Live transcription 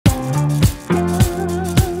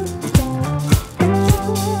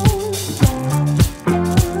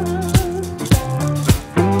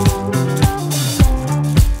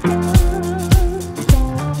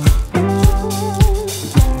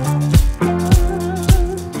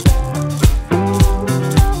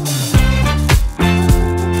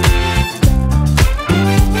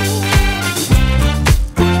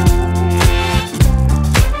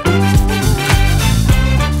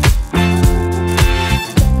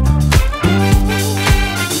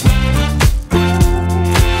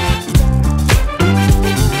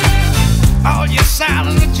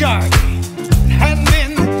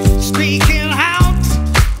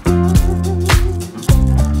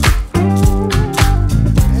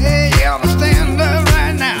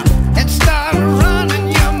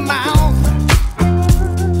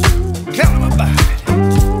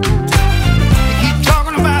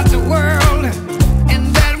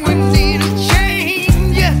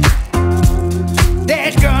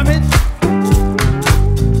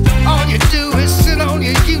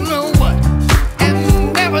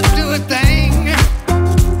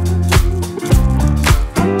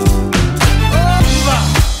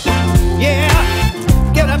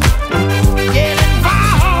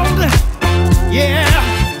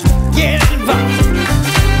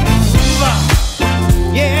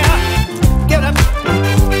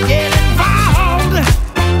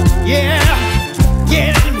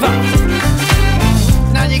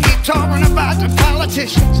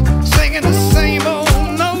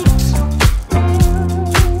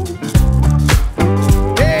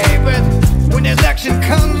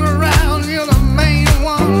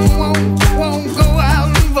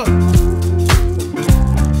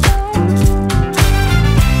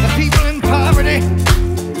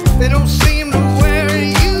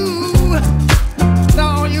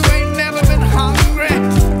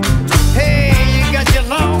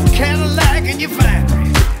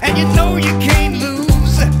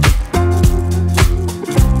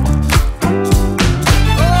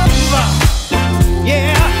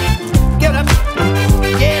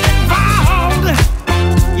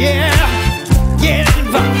get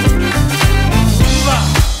involved.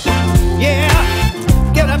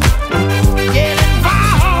 Yeah, get up, get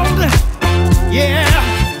involved. Yeah,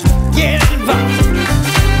 get involved.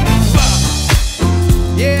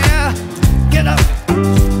 Yeah, get up,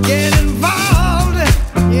 get involved.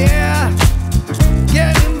 Yeah,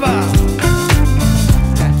 get involved.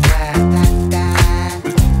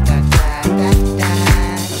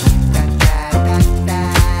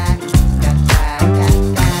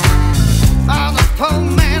 Oh, the poor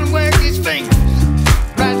man works his fingers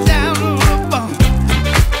right down to the bone.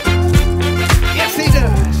 Yes, he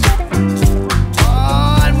does.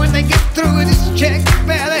 Oh, and when they get through with his check,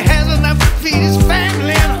 barely has enough to feed his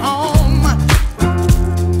family at home.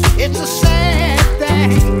 It's a